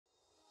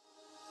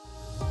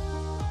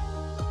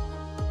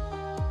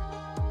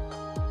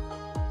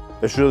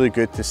It's really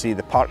good to see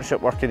the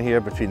partnership working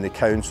here between the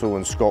Council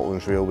and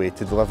Scotland's Railway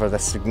to deliver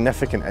this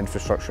significant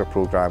infrastructure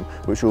programme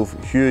which will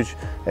have huge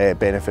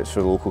benefits for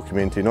the local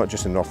community, not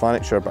just in North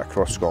Lanarkshire but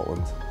across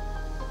Scotland.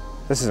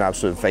 This is an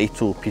absolute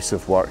vital piece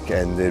of work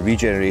in the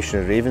regeneration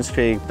of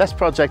Ravenscraig. This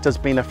project has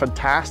been a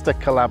fantastic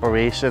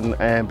collaboration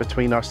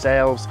between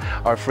ourselves,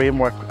 our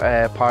framework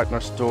partner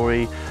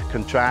Story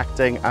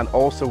Contracting, and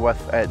also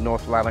with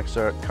North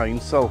Lanarkshire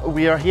Council.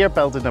 We are here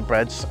building a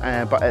bridge,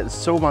 but it's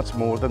so much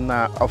more than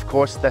that. Of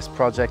course, this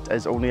project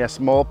is only a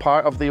small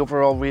part of the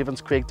overall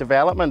Ravenscraig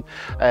development,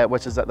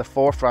 which is at the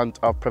forefront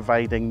of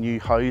providing new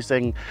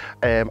housing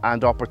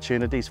and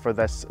opportunities for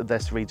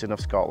this region of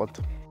Scotland.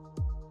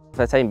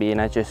 For the time being,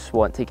 I just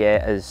want to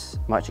get as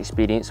much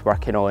experience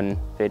working on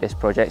various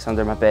projects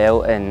under my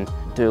belt and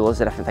do loads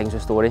of different things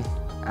with Story,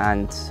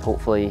 and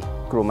hopefully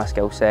grow my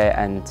skill set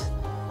and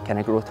kind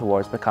of grow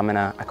towards becoming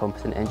a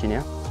competent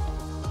engineer.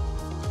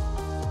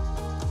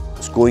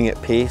 It's going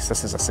at pace.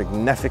 This is a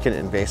significant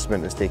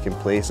investment that's taking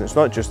place, and it's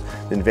not just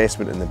the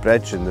investment in the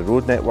bridge and the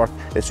road network,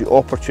 it's the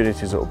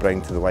opportunities it will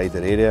bring to the wider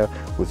area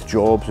with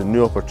jobs and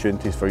new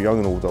opportunities for young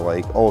and old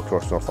alike all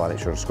across North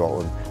Lanarkshire and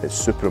Scotland. It's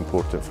super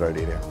important for our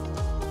area.